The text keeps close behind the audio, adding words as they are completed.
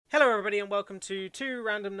Hello everybody and welcome to Two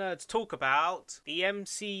Random Nerds Talk About the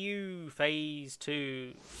MCU Phase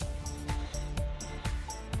 2.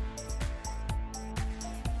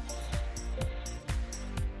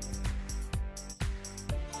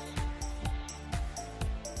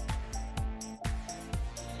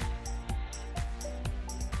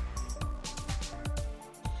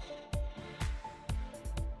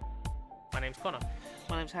 My name's Connor.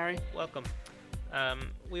 My name's Harry. Welcome.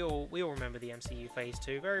 We all remember the MCU Phase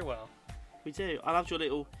 2 very well. We do. I loved your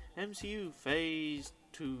little MCU Phase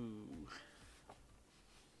 2.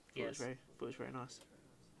 Yes. Thought it was very nice.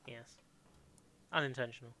 Yes.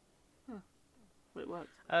 Unintentional. But it worked.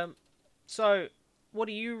 So, what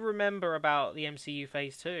do you remember about the MCU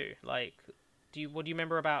Phase 2? Like, what do you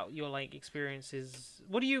remember about your, experiences?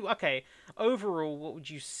 Overall, what would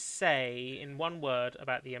you say in one word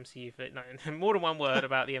about the MCU no, in more than one word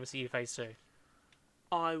about the MCU Phase 2?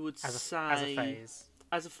 I would say...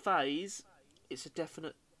 As a phase, it's a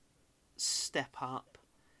definite step up.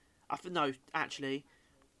 Actually,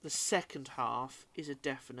 the second half is a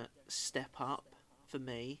definite step up for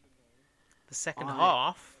me. The second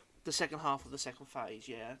half? The second half of the second phase,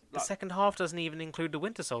 yeah. The second half doesn't even include the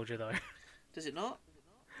Winter Soldier, though. Does it not?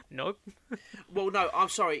 Nope. Well, no, I'm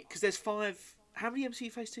sorry, because there's 5... How many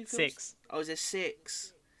MCU Phase 2 films? 6. Oh, is there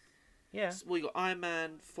 6? Yeah. Well, you got Iron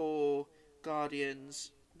Man, Thor,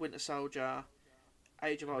 Guardians, Winter Soldier,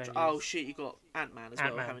 Age of Ultron. Oh shit, you got Ant-Man as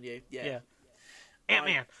well, haven't you? Yeah.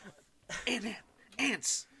 Ant-Man. Ant-Man.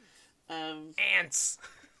 Ants. Ants.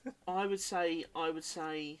 I would say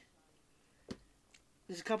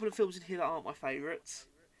there's a couple of films in here that aren't my favourites,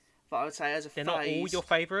 but I would say as a They're phase, not all your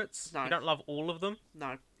favourites. No. You don't love all of them.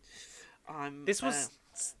 No. This was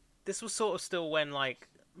sort of still when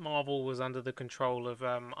Marvel was under the control of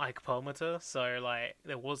Ike Perlmutter, so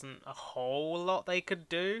there wasn't a whole lot they could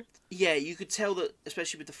do. Yeah, you could tell that,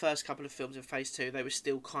 especially with the first couple of films in Phase 2, they were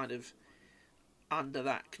still kind of under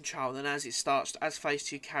that control. And as Phase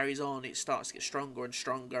 2 carries on, it starts to get stronger and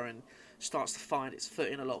stronger and starts to find its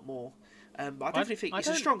footing a lot more. But I definitely think it's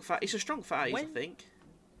a strong phase. I think.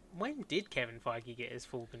 When did Kevin Feige get his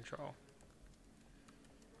full control?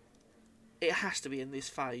 It has to be in this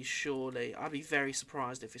phase, surely. I'd be very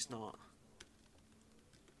surprised if it's not.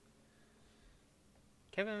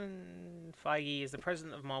 Kevin Feige is the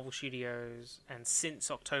president of Marvel Studios, and since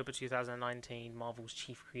October 2019, Marvel's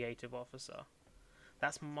chief creative officer.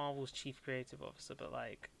 That's Marvel's chief creative officer, but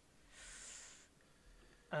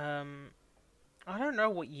I don't know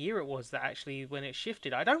what year it was that actually when it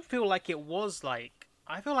shifted. I don't feel like it was I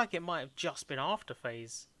feel like it might have just been after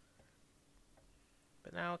Phase.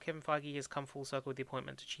 But now Kevin Feige has come full circle with the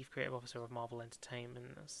appointment to Chief Creative Officer of Marvel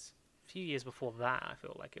Entertainment. That's a few years before that, I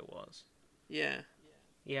feel like it was. Yeah.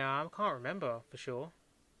 Yeah, I can't remember for sure.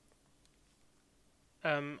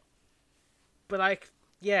 But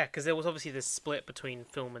because there was obviously this split between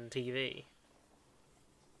film and TV.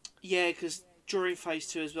 Yeah, because during Phase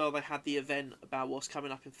 2 as well, they had the event about what's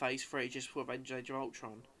coming up in Phase 3 just before Avengers Age of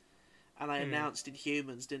Ultron. And they announced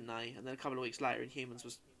Inhumans, didn't they? And then a couple of weeks later, Inhumans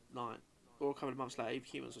was or a couple of months later,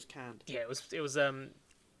 Inhumans was canned. Yeah, it was. I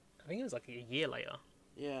think it was a year later.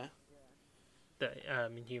 Yeah. That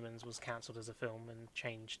Inhumans was cancelled as a film and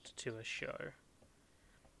changed to a show.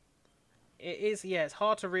 It is. Yeah, it's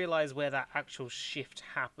hard to realise where that actual shift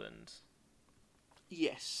happened.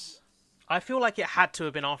 Yes. I feel like it had to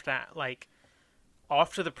have been after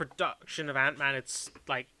after the production of Ant-Man had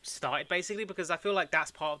started, basically, because I feel like that's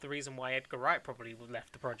part of the reason why Edgar Wright probably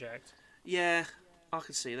left the project. Yeah, I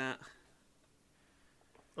could see that.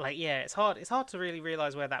 It's hard to really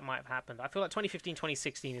realise where that might have happened. I feel like 2015,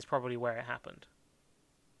 2016 is probably where it happened.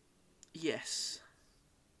 Yes.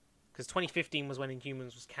 Because 2015 was when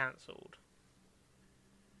Inhumans was cancelled.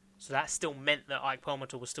 So that still meant that Ike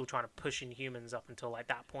Perlmutter was still trying to push Inhumans up until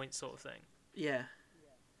that point sort of thing. Yeah.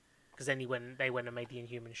 Because then they went and made the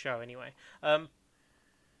Inhuman show anyway.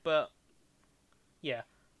 But yeah.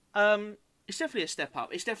 It's definitely a step up.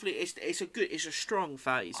 It's a strong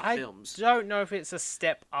phase of films. I don't know if it's a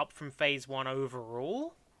step up from Phase 1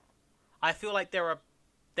 overall. I feel like there are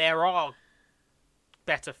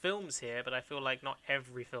better films here, but I feel like not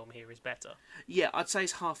every film here is better. Yeah, I'd say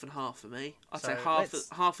it's half and half for me. I'd say half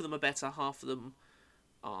of them are better, half of them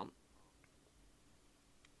aren't.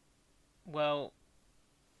 Well,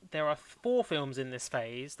 there are 4 films in this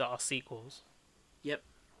phase that are sequels. Yep.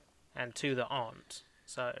 And 2 that aren't.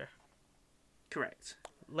 So correct.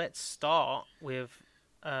 Let's start with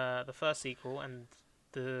the first sequel and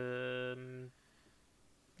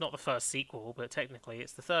not the first sequel, but technically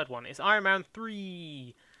it's the third one. It's Iron Man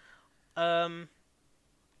 3. I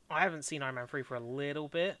haven't seen Iron Man 3 for a little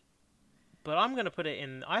bit, but I'm going to put it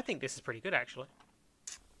in. I think this is pretty good, actually.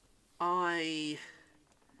 I've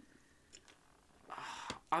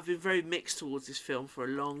been very mixed towards this film for a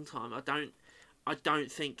long time. I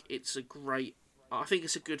don't think it's a great. I think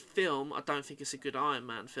it's a good film. I don't think it's a good Iron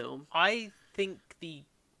Man film. I think the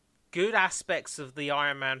good aspects of the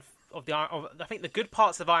Iron Man I think the good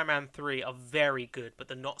parts of Iron Man 3 are very good, but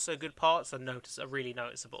the not so good parts are really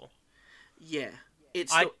noticeable. Yeah,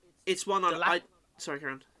 it's one sorry,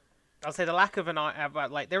 Karen. I'll say the lack of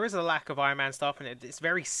there is a lack of Iron Man stuff, and it's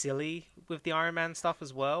very silly with the Iron Man stuff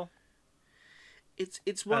as well.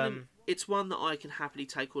 It's one that I can happily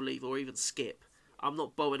take or leave or even skip. I'm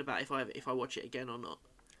not bothered about if I watch it again or not.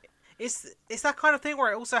 It's that kind of thing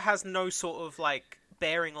where it also has no sort of like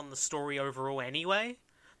bearing on the story overall anyway,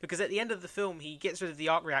 because at the end of the film he gets rid of the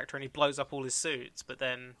arc reactor and he blows up all his suits, but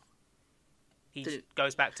then he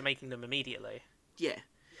goes back to making them immediately. Yeah,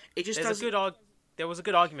 it just There was a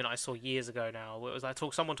good argument I saw years ago now where it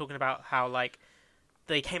was someone talking about how like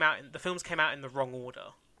the films came out in the wrong order,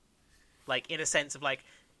 like in a sense of like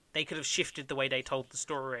they could have shifted the way they told the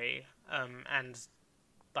story, and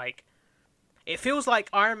like it feels like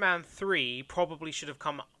Iron Man 3 probably should have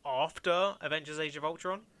come after Avengers: Age of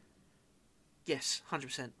Ultron. Yes,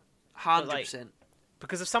 100%, 100%.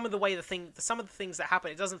 Because of some of the things that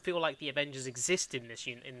happen, it doesn't feel like the Avengers exist in this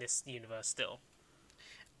universe still.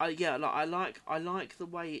 I like the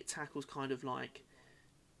way it tackles kind of like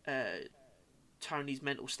Tony's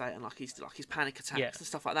mental state and like his panic attacks and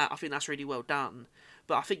stuff like that. I think that's really well done.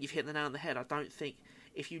 But I think you've hit the nail on the head. I don't think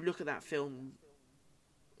if you look at that film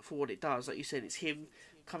for what it does, like you said, it's him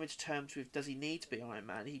coming to terms with, does he need to be Iron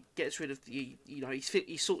Man? He gets rid of he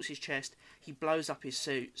sorts his chest, he blows up his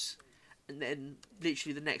suits, and then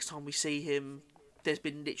literally the next time we see him, there's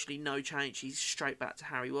been literally no change. He's straight back to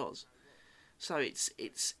how he was. So it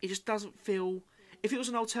just doesn't feel. If it was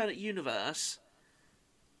an alternate universe,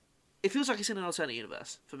 it feels like it's in an alternate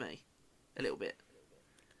universe for me, a little bit.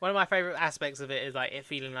 One of my favourite aspects of it is like it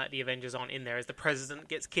feeling like the Avengers aren't in there as the president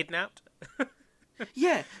gets kidnapped.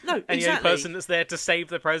 Yeah, no, and exactly. the only person that's there to save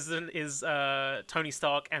the president is Tony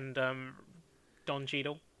Stark and Don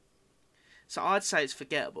Cheadle. So I'd say it's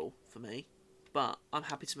forgettable for me, but I'm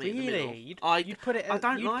happy to meet in the middle. You'd put it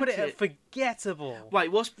at forgettable.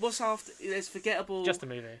 Wait, what's after? There's forgettable. Just a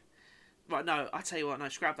movie. Right, no, I tell you what, no,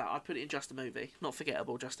 scrap that. I'd put it in just a movie, not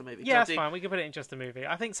forgettable, just a movie. Yeah, that's fine. We can put it in just a movie.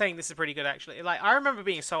 I think saying this is pretty good actually. Like I remember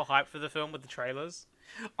being so hyped for the film with the trailers.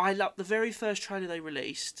 I love the very first trailer they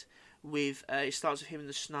released. With it starts with him in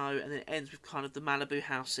the snow and then it ends with kind of the Malibu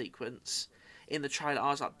house sequence in the trailer. I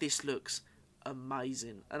was like, this looks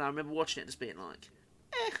amazing, and I remember watching it and just being like,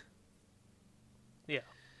 yeah.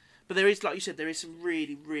 But there is, like you said, there is some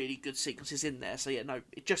really, really good sequences in there. So yeah, no,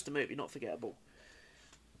 it's just a movie, not forgettable.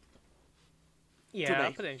 Yeah,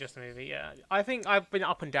 I'll put it in just a movie. Yeah, I think I've been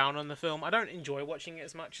up and down on the film. I don't enjoy watching it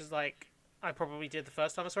as much as like I probably did the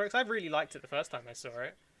first time I saw it, because I really liked it the first time I saw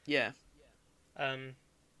it. Yeah.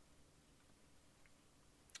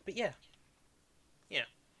 But yeah.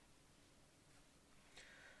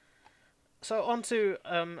 So on to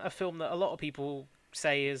a film that a lot of people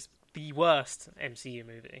say is the worst MCU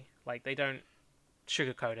movie. Like they don't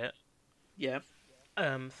sugarcoat it. Yeah.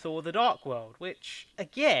 Thor: The Dark World, which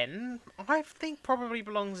again I think probably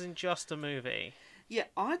belongs in just a movie. Yeah,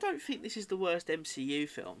 I don't think this is the worst MCU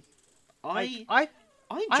film. I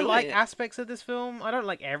like it. aspects of this film. I don't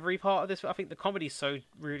like every part of this. I think the comedy's so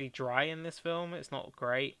really dry in this film. It's not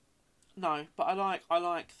great. No, but I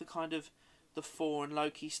like the kind of the Thor and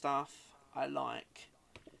Loki stuff. I like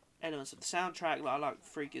elements of the soundtrack. Like, I like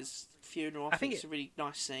Frigga's funeral. I think it's a really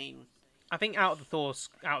nice scene. I think out of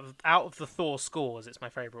the Thor scores, it's my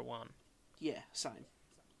favourite one. Yeah, same.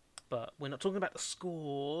 But we're not talking about the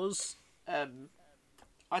scores.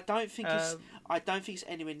 I don't think it's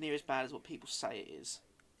anywhere near as bad as what people say it is.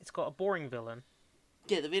 It's got a boring villain.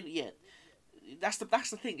 Yeah, the villain. Yeah, that's the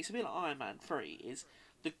thing. It's a bit like Iron Man 3. Is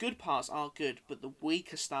the good parts are good, but the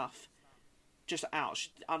weaker stuff, just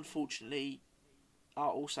unfortunately,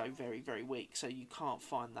 are also very, very weak. So you can't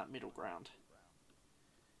find that middle ground.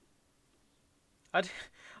 I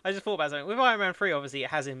just thought about something. With Iron Man 3, obviously, it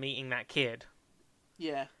has him meeting that kid.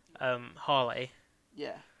 Yeah. Harley.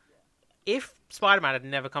 Yeah. If Spider-Man had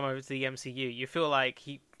never come over to the MCU, you feel like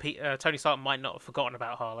Tony Stark might not have forgotten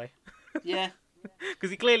about Harley. Yeah.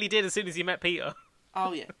 Because he clearly did as soon as he met Peter.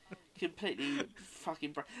 Oh, yeah. Completely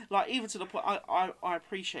fucking... Like, even to the point... I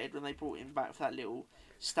appreciated when they brought him back for that little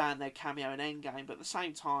stand there cameo in Endgame, but at the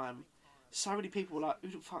same time, so many people were like, who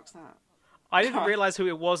the fuck's that? I didn't realise who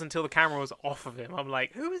it was until the camera was off of him. I'm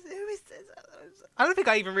like, who is this? I don't think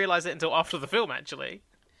I even realised it until after the film, actually.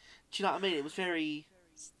 Do you know what I mean? It was very...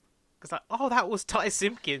 Because like, oh, that was Ty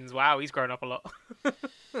Simpkins. Wow, he's grown up a lot.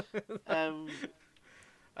 Um,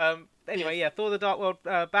 Anyway, yeah, Thor: The Dark World,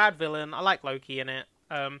 bad villain. I like Loki in it.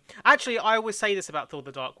 Actually, I always say this about Thor: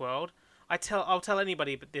 The Dark World. I'll tell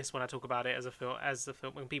anybody but this when I talk about it as a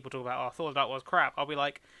film. When people talk about, oh, Thor: The Dark World's crap, I'll be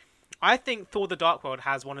like, I think Thor: The Dark World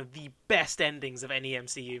has one of the best endings of any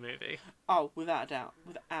MCU movie. oh, without a doubt,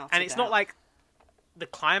 And it's not like the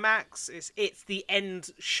climax. It's the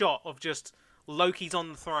end shot of just Loki's on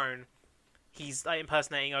the throne. He's like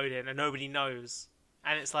impersonating Odin, and nobody knows.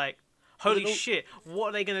 And it's like, holy shit, what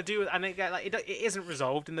are they gonna do? And it isn't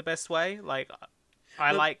resolved in the best way. Like,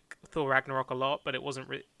 I like Thor Ragnarok a lot, but it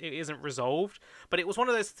isn't resolved. But it was one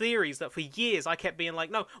of those theories that for years I kept being like,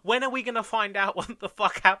 no, when are we gonna find out what the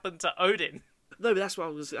fuck happened to Odin? No, but that's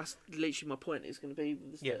literally my point. Is going to be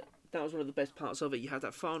that was one of the best parts of it. You had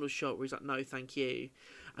that final shot where he's like, "No, thank you,"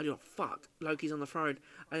 and you're like, "Fuck, Loki's on the throne."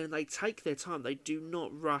 And they take their time. They do not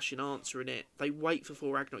rush in answering it. They wait for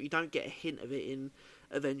Thor Ragnarok. You don't get a hint of it in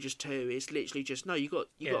Avengers 2. It's literally just no. You got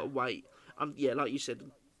to wait. Like you said,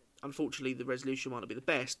 unfortunately the resolution might not be the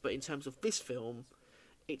best, but in terms of this film,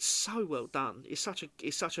 it's so well done. It's such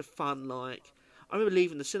a fun, like, I remember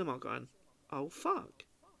leaving the cinema going, "Oh fuck,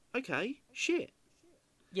 okay, shit."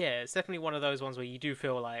 Yeah, it's definitely one of those ones where you do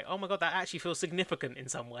feel like, oh my god, that actually feels significant in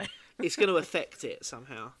some way. It's going to affect it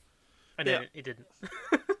somehow. And then it didn't.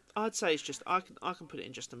 I'd say it's just I can put it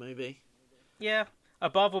in just a movie. Yeah,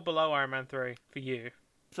 above or below Iron Man 3 for you?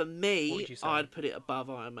 For me, I'd put it above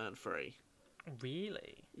Iron Man 3.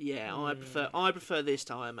 Really? Yeah, I prefer this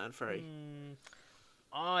to Iron Man 3.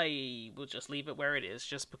 I will just leave it where it is,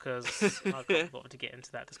 just because I can't bother to get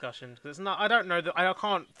into that discussion. Because I don't know that I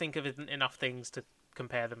can't think of enough things to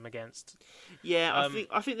compare them against. Yeah,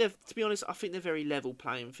 I think they're, to be honest, I think they're very level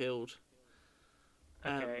playing field.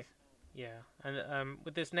 Okay. Yeah, and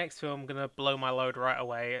with this next film, I'm gonna blow my load right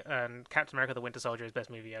away. And Captain America: The Winter Soldier is best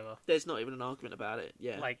movie ever. There's not even an argument about it.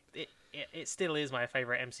 Yeah, like it still is my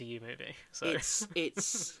favorite MCU movie. So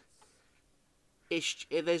it's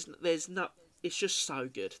just so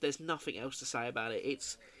good. There's nothing else to say about it.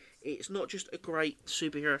 It's not just a great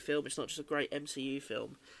superhero film. It's not just a great MCU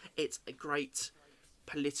film. It's a great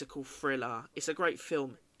political thriller. It's a great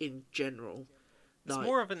film in general. It's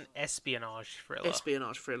more of an espionage thriller.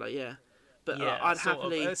 Espionage thriller, yeah. But yeah, I'd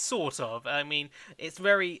happily... Sort of. I mean,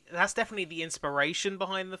 that's definitely the inspiration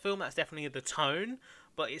behind the film. That's definitely the tone.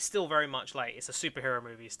 But it's still very much like, it's a superhero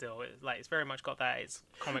movie still. It's very much got that. It's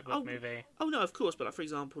a comic book movie. Oh, no, of course. But like, for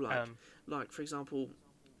example, for example,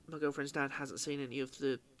 my girlfriend's dad hasn't seen any of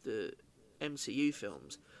the MCU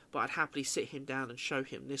films. But I'd happily sit him down and show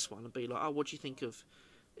him this one and be like, oh, what do you think of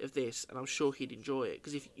this? And I'm sure he'd enjoy it.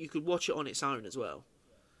 Because if you could watch it on its own as well,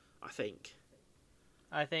 I think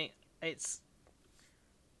it's...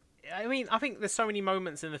 I think there's so many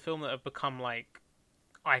moments in the film that have become, like,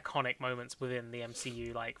 iconic moments within the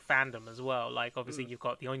MCU, like, fandom as well. Like, obviously, you've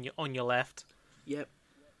got the On Your Left. Yep.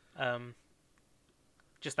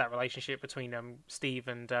 Just that relationship between Steve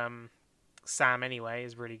and Sam, anyway,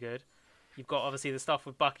 is really good. You've got, obviously, the stuff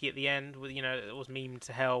with Bucky at the end, with, you know, it was memed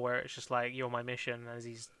to hell, where it's just like, you're my mission, as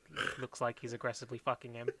he looks like he's aggressively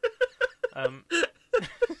fucking him.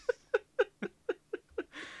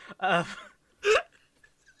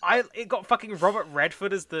 It got fucking Robert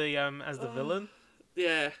Redford as the villain.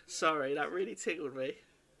 Yeah, sorry, that really tickled me.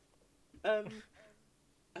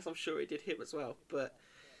 As I'm sure it did him as well, but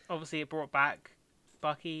obviously it brought back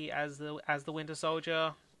Bucky as the Winter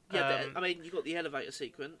Soldier. Yeah, I mean, you got the elevator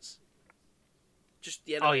sequence. Just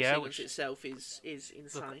the elevator sequence itself is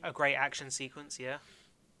insane. A great action sequence, yeah.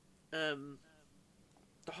 The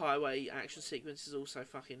highway action sequence is also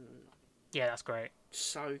fucking... Yeah, that's great.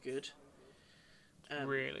 So good.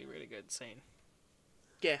 Really, really good scene.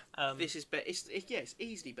 Yeah, this is it's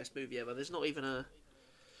easily best movie ever. There's not even a...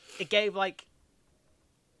 It gave, like,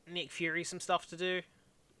 Nick Fury some stuff to do.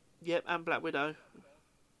 Yep, and Black Widow.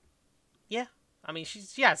 Yeah. I mean,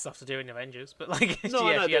 she had stuff to do in Avengers, but, like... It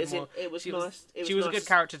was nice. She was a good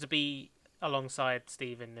character to be alongside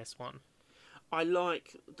Steve in this one. I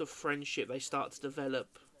like the friendship they start to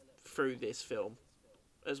develop through this film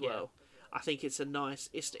as well. I think it's a nice...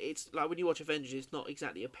 It's like, when you watch Avengers, it's not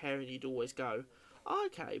exactly a pairing you'd always go, oh,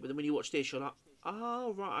 okay, but then when you watch this, you're like,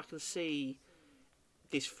 oh, right, I can see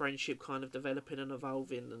this friendship kind of developing and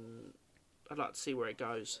evolving, and I'd like to see where it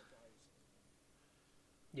goes.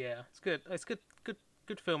 Yeah, it's good. It's good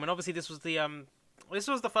film, and obviously this was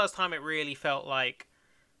the first time it really felt like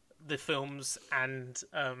the films and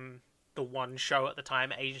the one show at the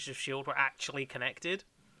time, Agents of S.H.I.E.L.D., were actually connected.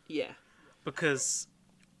 Yeah, because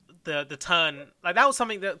the turn, like, that was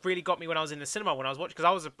something that really got me when I was in the cinema when I was watching,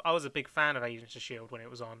 because I was a big fan of Agents of S.H.I.E.L.D. when it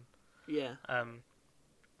was on. Yeah.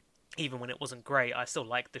 Even when it wasn't great, I still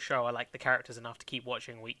liked the show. I liked the characters enough to keep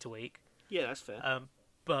watching week to week. Yeah, that's fair.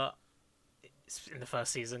 But it's in the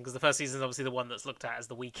first season, because the first season is obviously the one that's looked at as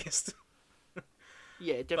the weakest.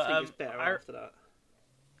 Yeah, it definitely gets better after that.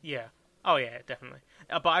 Yeah. Oh yeah, definitely.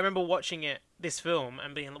 But I remember watching this film,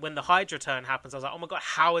 and being when the Hydra turn happens, I was like, oh my god,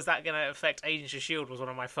 how is that going to affect Agents of S.H.I.E.L.D. was one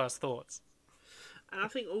of my first thoughts. And I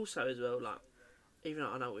think also as well, like, even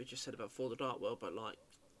though I know what we just said about For the Dark World, but like,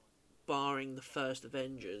 barring the first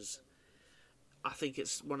Avengers, I think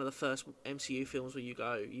it's one of the first MCU films where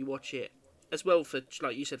you watch it as well for,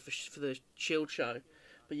 like you said, for the Shield show,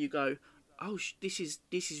 but you go, oh, this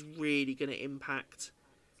is really going to impact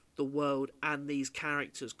the world and these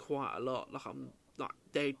characters quite a lot. Like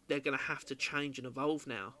they're going to have to change and evolve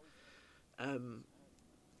now, and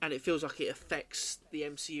it feels like it affects the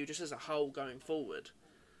MCU just as a whole going forward,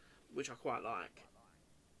 which I quite like.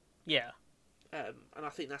 Yeah. And I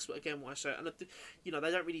think that's what why I say. And you know,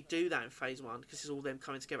 they don't really do that in Phase 1 because it's all them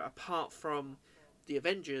coming together. Apart from the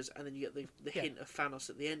Avengers, and then you get the hint of Thanos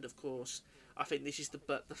at the end. Of course, I think this is the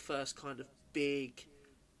first kind of big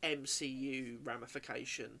MCU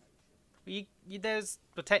ramification.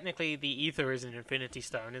 But technically the Ether is an Infinity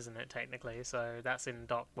Stone, isn't it? Technically, so that's in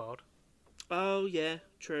Dark World. Oh yeah,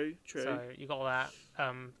 true. So you got all that.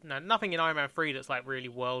 No, nothing in Iron Man 3 that's like really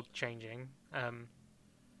world changing.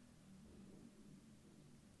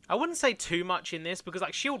 I wouldn't say too much in this because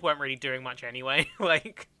like Shield weren't really doing much anyway.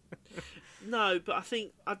 Like, no, but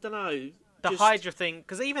I don't know. The Hydra thing,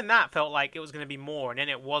 because even that felt like it was going to be more, and then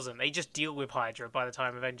it wasn't. They just deal with Hydra by the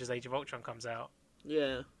time Avengers: Age of Ultron comes out.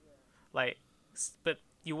 Yeah. Like, but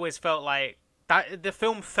you always felt like that. The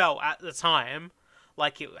film felt at the time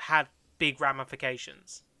like it had big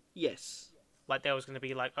ramifications. Yes. Like there was going to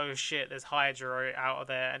be like, oh shit, there's Hydra out of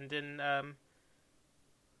there, and then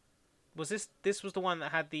was this was the one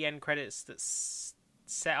that had the end credits that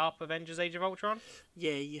set up Avengers: Age of Ultron?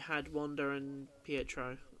 Yeah, you had Wanda and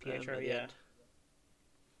Pietro. Yeah.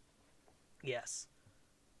 Yes.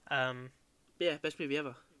 Yeah, best movie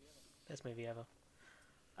ever. Best movie ever.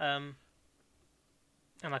 And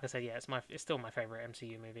like I said, yeah, it's still my favorite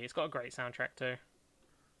MCU movie. It's got a great soundtrack too.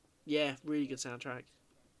 Yeah, really good soundtrack.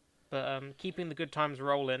 But keeping the good times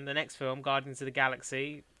rolling, the next film, Guardians of the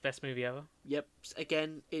Galaxy, best movie ever. Yep.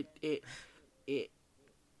 Again, it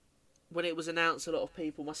when it was announced, a lot of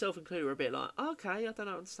people, myself included, were a bit like, okay, I don't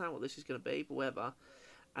understand what this is going to be, but whatever.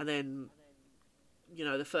 And then, you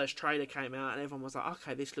know, the first trailer came out, and everyone was like,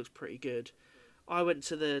 okay, this looks pretty good. I went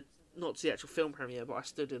to not to the actual film premiere, but I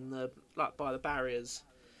stood in by the barriers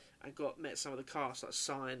and met some of the cast, like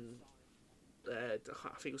sign. I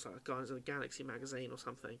think it was like Guardians of the Galaxy magazine or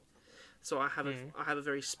something. So I have a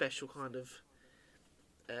very special kind of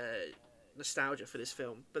nostalgia for this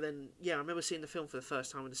film. But then, yeah, I remember seeing the film for the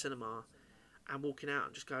first time in the cinema and walking out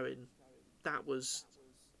and just going, that was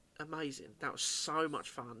amazing. That was so much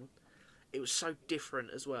fun. It was so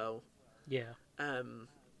different as well. Yeah.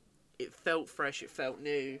 It felt fresh. It felt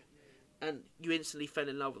new, and you instantly fell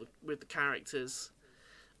in love with the characters.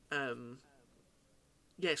 Yeah,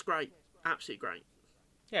 it's great. Absolutely great.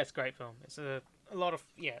 Yeah, it's a great film. It's a lot of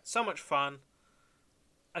so much fun.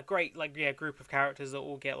 A great group of characters that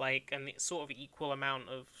all get like an sort of equal amount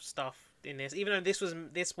of stuff in this. Even though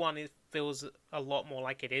this one it feels a lot more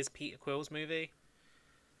like it is Peter Quill's movie.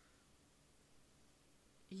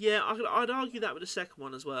 Yeah, I'd argue that with the second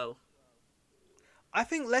one as well. I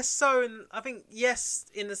think less so, and I think yes.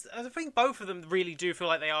 I think both of them really do feel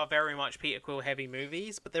like they are very much Peter Quill heavy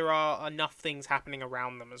movies, but there are enough things happening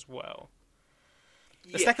around them as well.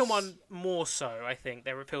 The second one more so, I think.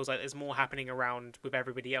 There it feels like there's more happening around with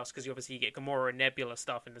everybody else because obviously you get Gamora and Nebula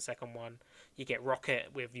stuff in the second one. You get Rocket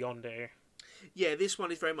with Yondu. Yeah, this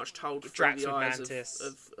one is very much told through the eyes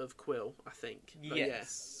of Quill, I think. But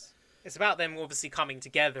yes. It's about them obviously coming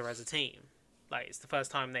together as a team. Like, it's the first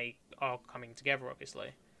time they are coming together,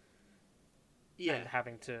 obviously. Yeah. And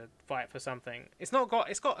having to fight for something. It's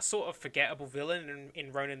got a sort of forgettable villain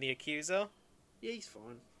in Ronan the Accuser. Yeah, he's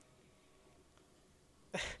fine.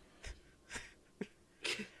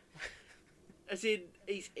 As in,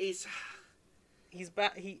 he's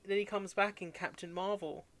back. Then he comes back in Captain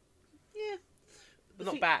Marvel. Yeah, but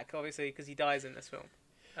not back, obviously, because he dies in this film.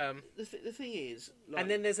 The thing is, and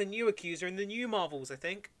then there's a new Accuser in the new Marvels. I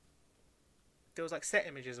think there was like set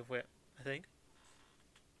images of it. I think.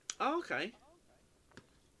 Oh, okay.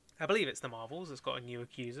 I believe it's the Marvels that's got a new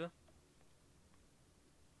Accuser.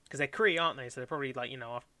 Because they're Kree, aren't they? So they're probably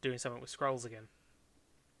doing something with Skrulls again.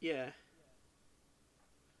 Yeah.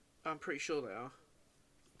 I'm pretty sure they are.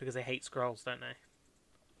 Because they hate Skrulls, don't they?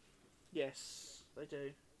 Yes, they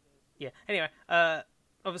do. Yeah. Anyway,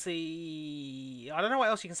 obviously, I don't know what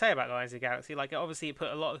else you can say about Guardians of the Galaxy. Like, obviously, it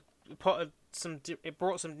put a lot of it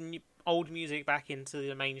brought some old music back into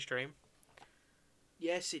the mainstream.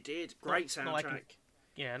 Yes, it did. Great soundtrack.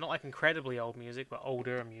 Not like incredibly old music, but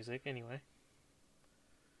older music anyway.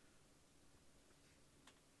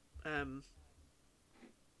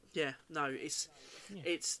 Yeah, no, it's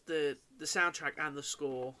the soundtrack and the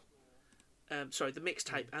score. Sorry, the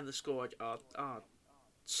mixtape and the score are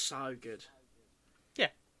so good. Yeah.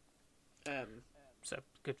 So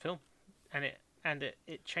good film, and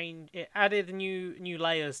it changed. It added new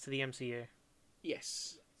layers to the MCU.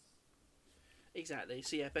 Yes. Exactly.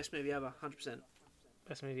 So yeah, best movie ever, 100%.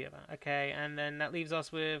 Best movie ever. Okay, and then that leaves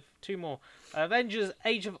us with two more. Avengers: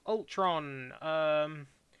 Age of Ultron. Can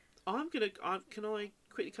I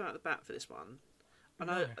quickly come out the bat for this one? I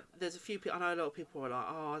know there's a few people. I know a lot of people are like,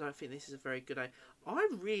 "Oh, I don't think this is a very good." I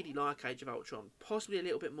really like Age of Ultron, possibly a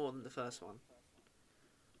little bit more than the first one.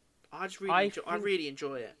 I really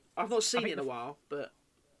enjoy it. I've not seen it in a while, but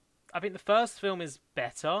I think the first film is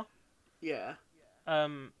better. Yeah.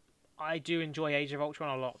 I do enjoy Age of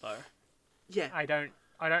Ultron a lot, though. Yeah. I don't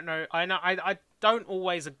know. I don't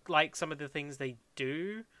always like some of the things they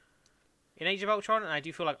do in Age of Ultron, and I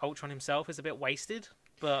do feel like Ultron himself is a bit wasted.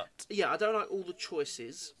 But yeah, I don't like all the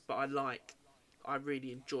choices, but I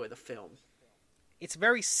really enjoy the film. It's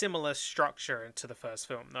very similar structure to the first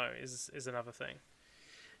film, though. Is another thing.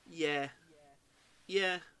 Yeah.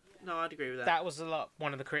 No, I'd agree with that. That was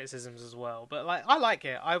one of the criticisms as well. But like, I like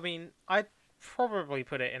it. I mean, I'd probably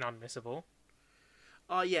put it in unmissable.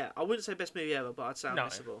 Yeah, I wouldn't say best movie ever, but I'd say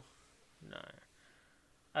unmissable. No.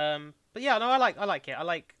 But yeah, no, I like it. I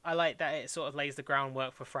like that it sort of lays the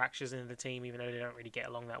groundwork for fractures in the team, even though they don't really get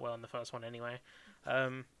along that well in the first one anyway.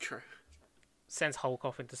 True. Sends Hulk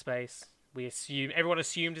off into space. Everyone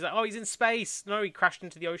assumed he's like, oh, he's in space. No, he crashed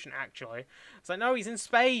into the ocean. Actually, it's like, no, he's in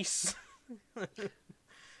space.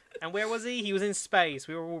 And where was he? He was in space.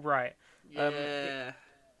 We were all right. Yeah.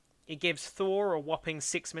 It gives Thor a whopping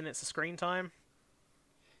 6 minutes of screen time.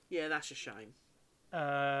 Yeah, that's a shame.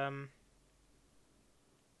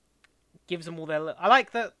 Gives them all their. I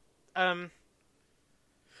like that. I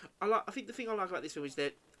think the thing I like about this film is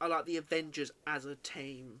that I like the Avengers as a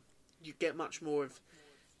team. You get much more of,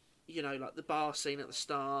 like the bar scene at the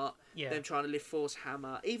start. Yeah. Them trying to lift Thor's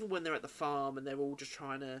hammer, even when they're at the farm and they're all just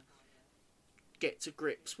trying to get to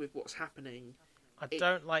grips with what's happening. I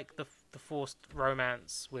don't like the forced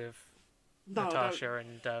romance with Natasha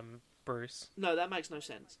and Bruce. No, that makes no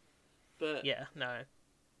sense. But yeah, no.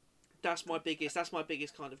 That's my biggest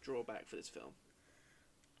kind of drawback for this film.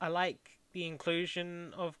 I like the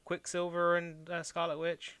inclusion of Quicksilver and Scarlet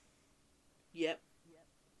Witch. Yep.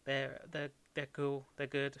 They're cool. They're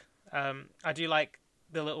good. I do like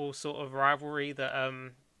the little sort of rivalry that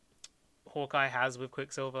Hawkeye has with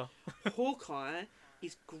Quicksilver. Hawkeye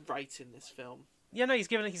is great in this film. Yeah, no, he's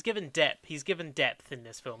given depth. He's given depth in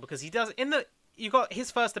this film because he does you got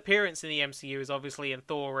his first appearance in the MCU is obviously in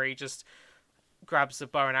Thor, where he just grabs the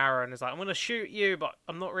bow and arrow and is like, I'm gonna shoot you, but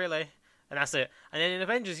I'm not really, and that's it. And then in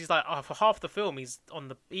Avengers, he's like, for half the film, he's on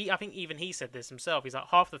the. I think even he said this himself. He's like,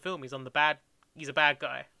 half the film, he's on the bad. He's a bad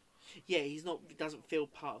guy. Yeah, he's not. He doesn't feel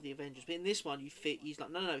part of the Avengers. But in this one, he's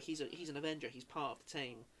like, no. He's an Avenger. He's part of the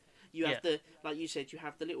team. You have like you said, you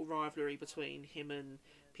have the little rivalry between him and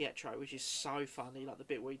Pietro, which is so funny. Like the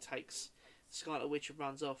bit where he takes Scarlet Witch and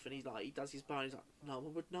runs off, and he does his bow. And he's like, no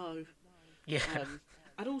one would know. Yeah.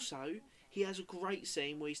 And also, he has a great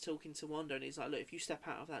scene where he's talking to Wanda, and he's like, look, if you step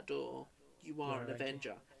out of that door, you are an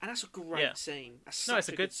Avenger. And that's a great scene. It's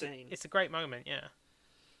a good scene. It's a great moment. Yeah.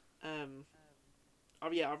 I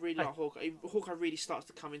really like Hawkeye. Hawkeye really starts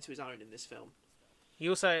to come into his own in this film.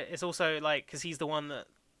 It's also like, because he's the one that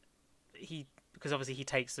because obviously he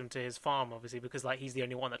takes them to his farm, obviously, because like he's the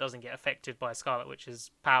only one that doesn't get affected by Scarlet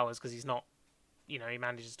Witch's powers, because he's not, he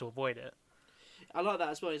manages to avoid it. I like that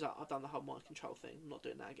as well. He's like, I've done the whole mind control thing. I'm not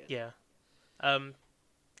doing that again. Yeah.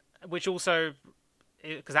 Which also,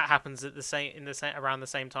 because that happens around the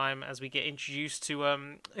same time as we get introduced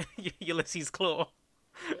to Ulysses Claw.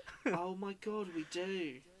 Oh my god, we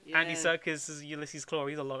do. Yeah. Andy Serkis as Ulysses Claw.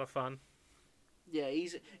 He's a lot of fun. Yeah,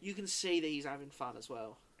 you can see that he's having fun as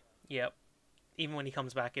well. Yep. Even when he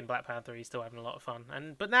comes back in Black Panther, he's still having a lot of fun.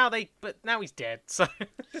 But now he's dead. So.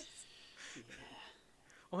 Yeah.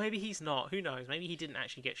 Or maybe he's not. Who knows? Maybe he didn't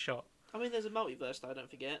actually get shot. I mean, there's a multiverse though. Don't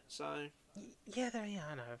forget. So. Yeah,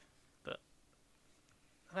 I know. But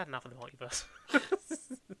I've had enough of the multiverse.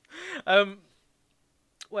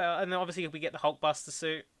 Well, and then obviously we get the Hulkbuster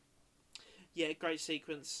suit. Yeah, great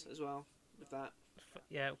sequence as well with that.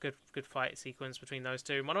 good fight sequence between those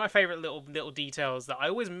two. One of my favorite little details that I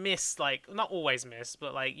always miss, like not always miss,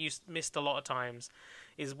 but like missed a lot of times,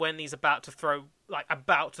 is when he's about to throw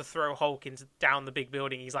Hulk down the big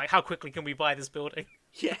building. He's like, "How quickly can we buy this building?"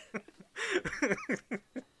 Yeah.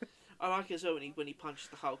 I like it as well when he punches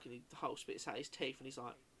the Hulk and the Hulk spits out his teeth and he's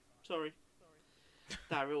like, "Sorry."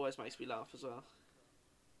 That always makes me laugh as well.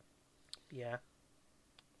 Yeah.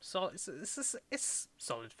 So it's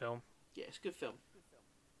solid film. Yeah, it's a good film.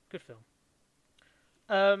 Good film.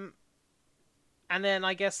 And then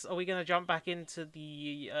I guess, are we going to jump back into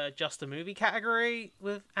the just a movie category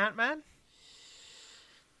with Ant-Man?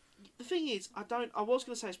 The thing is, I was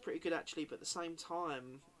going to say it's pretty good actually, but at the same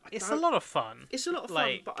time, It's a lot of fun. It's a lot of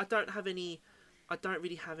fun, but I don't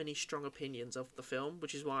really have any strong opinions of the film,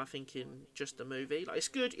 which is why I'm thinking just a movie. Like, it's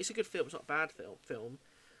good. It's a good film. It's not a bad film,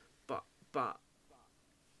 but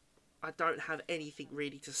I don't have anything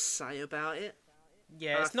really to say about it.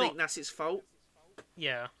 Yeah, and I think that's its fault.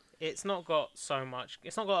 Yeah, it's not got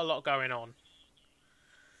a lot going on.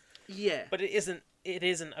 Yeah, but it isn't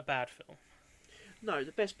a bad film. No,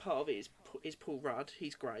 the best part of it is Paul Rudd.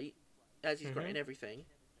 He's great, as he's great in everything.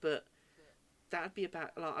 But that'd be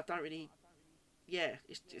about, like, I don't really. Yeah,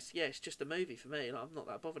 it's just a movie for me. Like, I'm not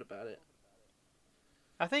that bothered about it.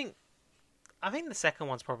 I think the second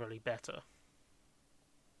one's probably better.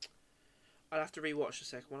 I'd have to rewatch the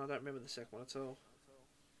second one. I don't remember the second one at all.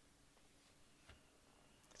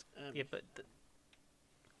 Yeah, but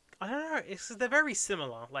I don't know. They're very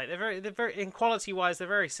similar. Like they're very in quality wise, they're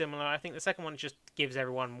very similar. I think the second one just gives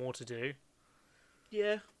everyone more to do.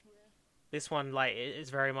 Yeah. This one, like, it's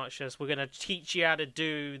very much just, we're gonna teach you how to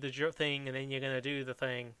do the thing, and then you're gonna do the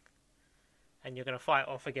thing, and you're gonna fight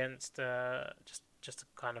off against just a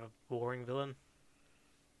kind of a boring villain.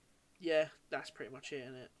 Yeah, that's pretty much it,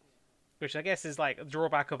 isn't it? Which I guess is like a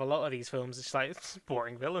drawback of a lot of these films. It's like, it's a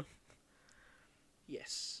boring villain.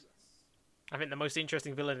 Yes. I think the most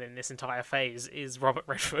interesting villain in this entire phase is Robert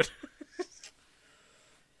Redford.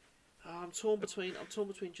 I'm torn between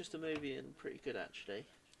just a movie and pretty good actually.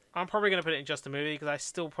 I'm probably going to put it in just a movie because I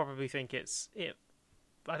still probably think it.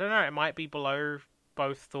 I don't know. It might be below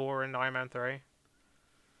both Thor and Iron Man 3.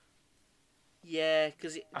 Yeah,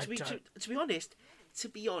 because to be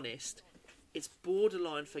honest, it's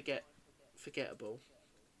borderline forgettable.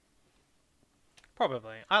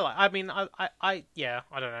 Probably. I don't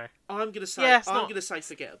know. I'm gonna say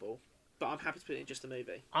forgettable, but I'm happy to put it in just a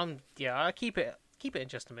movie. I keep it in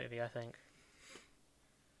just a movie, I think.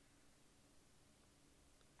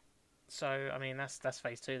 So I mean that's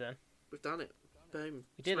phase 2 then. We've done it. Boom.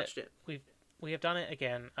 We did Smashed it. We have done it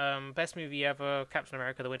again. Best movie ever: Captain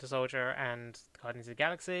America: The Winter Soldier and Guardians of the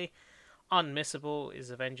Galaxy. Unmissable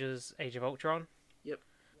is Avengers: Age of Ultron. Yep.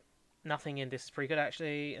 Nothing in this is pretty good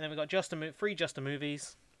actually. And then we got three just a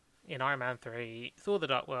movies in Iron Man 3, Thor: The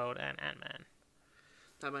Dark World, and Ant-Man.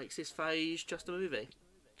 That makes this phase just a movie.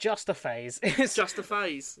 Just a phase. Just a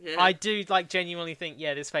phase. Yeah. I do genuinely think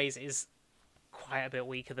this phase is quite a bit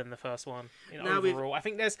weaker than the first one overall. I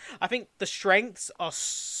think the strengths are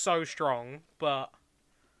so strong, but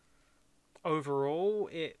overall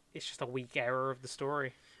it's just a weak error of the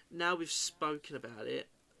story. Now we've spoken about it,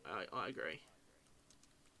 I agree.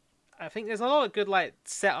 I think there's a lot of good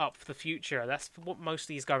setup for the future. That's what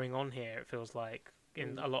mostly is going on here. It feels like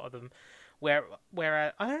in a lot of them, where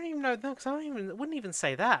I don't even know because wouldn't even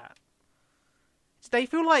say that. They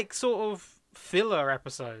feel like sort of filler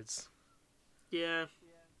episodes. Yeah.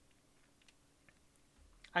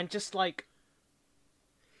 And just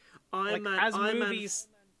movies,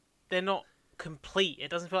 they're not complete. It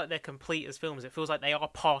doesn't feel like they're complete as films. It feels like they are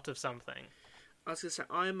part of something. I was going to say,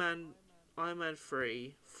 Iron Man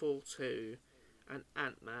 3, Thor 2, and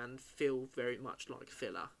Ant-Man feel very much like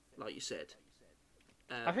filler, like you said.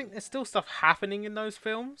 I think there's still stuff happening in those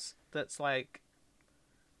films that's like...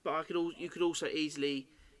 But you could also easily,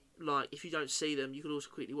 if you don't see them, you could also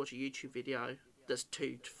quickly watch a YouTube video that's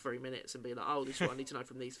 2 to 3 minutes and be like, oh, this is what I need to know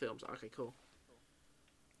from these films. Okay, cool.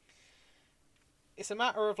 It's a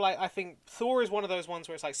matter of I think Thor is one of those ones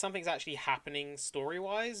where it's like something's actually happening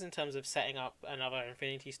story-wise in terms of setting up another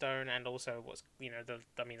Infinity Stone and also what's,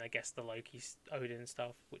 I guess the Loki Odin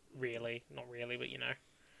stuff. Really, not really, but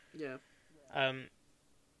Yeah.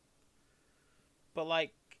 But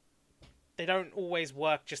they don't always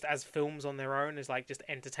work just as films on their own, as just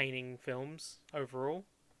entertaining films overall.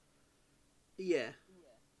 Yeah.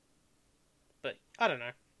 But I don't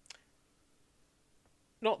know.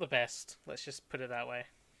 Not the best. Let's just put it that way.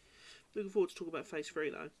 Looking forward to talking about Phase 3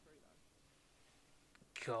 though.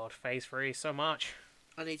 God, Phase 3, so much.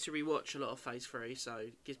 I need to rewatch a lot of Phase 3, so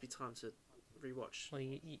it gives me time to rewatch. Well,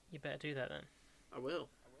 you better do that then. I will.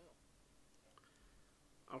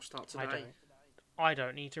 I'll start today. I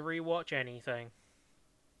don't need to rewatch anything.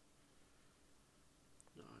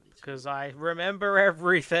 No, I need to. Because I remember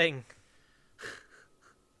everything.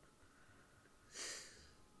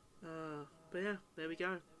 But yeah, there we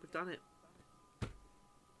go. We've done it.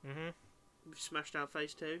 Mm-hmm. We've smashed out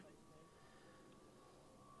Phase 2.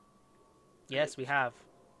 Yes, we have.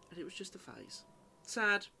 And it was just a phase.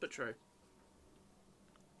 Sad, but true.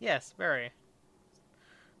 Yes, very.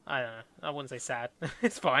 I don't know. I wouldn't say sad.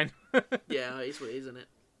 It's fine. Yeah, it is what it is, isn't it?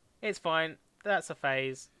 It's fine. That's a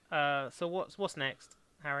phase. So what's next,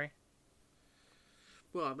 Harry?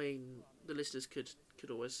 Well, I mean, the listeners could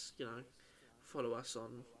always, follow us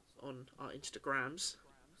on our Instagrams.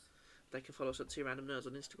 They can follow us at 2 Random Nerds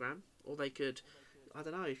on Instagram, or they could, I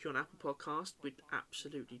don't know, if you're on Apple Podcast, we'd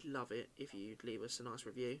absolutely love it if you'd leave us a nice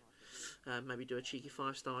review. Maybe do a cheeky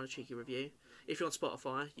 5-star and a cheeky review. If you're on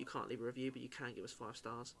Spotify, you can't leave a review, but you can give us 5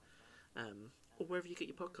 stars. Or wherever you get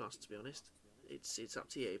your podcasts, to be honest. It's up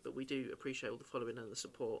to you, but we do appreciate all the following and the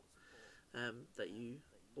support that you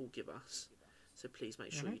all give us. So please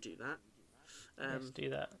make sure you do that. Let's do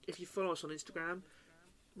that. If you follow us on Instagram,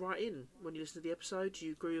 write in when you listen to the episode. Do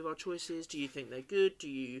you agree with our choices? Do you think they're good?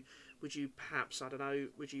 Would you perhaps, I don't know,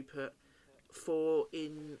 would you put 4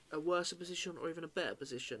 in a worse position or even a better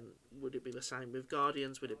position? Would it be the same with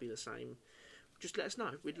Guardians? Would it be the same? Just let us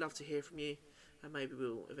know. We'd love to hear from you, and maybe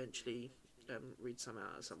we'll eventually read some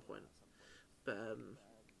out at some point. But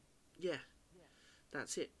yeah,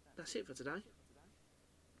 that's it. That's it for today.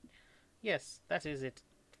 Yes, that is it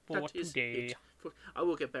for today. I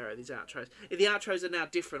will get better at these outros. The outros are now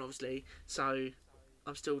different, obviously, so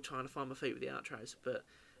I'm still trying to find my feet with the outros, but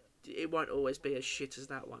it won't always be as shit as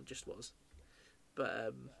that one just was.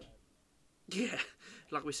 But yeah,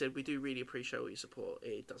 like we said, we do really appreciate all your support.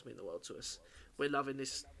 It does mean the world to us. We're loving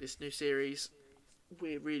this new series.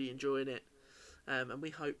 We're really enjoying it, and we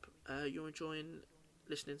hope you're enjoying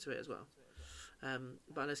listening to it as well.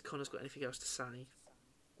 But unless Connor's got anything else to say.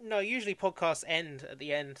 No, usually podcasts end at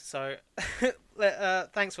the end, so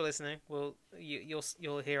thanks for listening.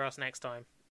 You'll hear us next time.